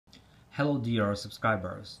Hello dear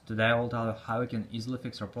subscribers, today I will tell you how you can easily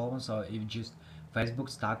fix your problem. So if just Facebook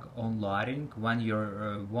stuck on loading when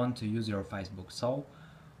you want to use your Facebook, so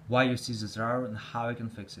why you see this error and how you can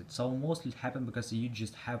fix it. So mostly it happens because you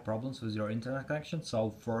just have problems with your internet connection.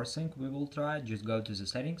 So first thing we will try, just go to the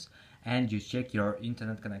settings and just check your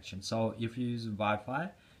internet connection. So if you use Wi-Fi,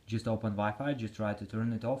 just open Wi-Fi, just try to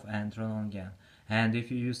turn it off and turn on again. And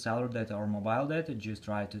if you use cellular data or mobile data, just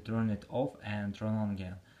try to turn it off and turn on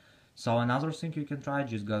again. So another thing you can try,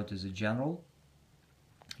 just go to the general,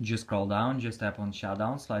 just scroll down, just tap on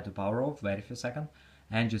shutdown, slide to power off, wait a few seconds,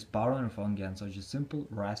 and just power on your phone again. So just simple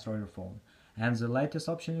restore your phone. And the latest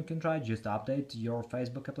option you can try, just update your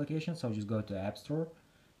Facebook application. So just go to App Store,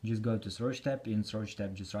 just go to search tab, in search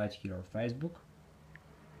tab just write here Facebook.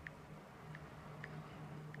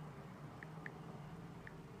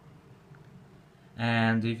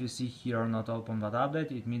 And if you see here not open but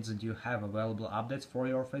update, it means that you have available updates for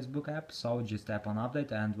your Facebook app. So just tap on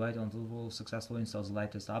update and wait until it will successfully install the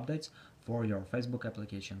latest updates for your Facebook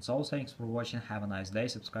application. So thanks for watching, have a nice day,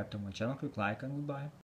 subscribe to my channel, click like, and goodbye.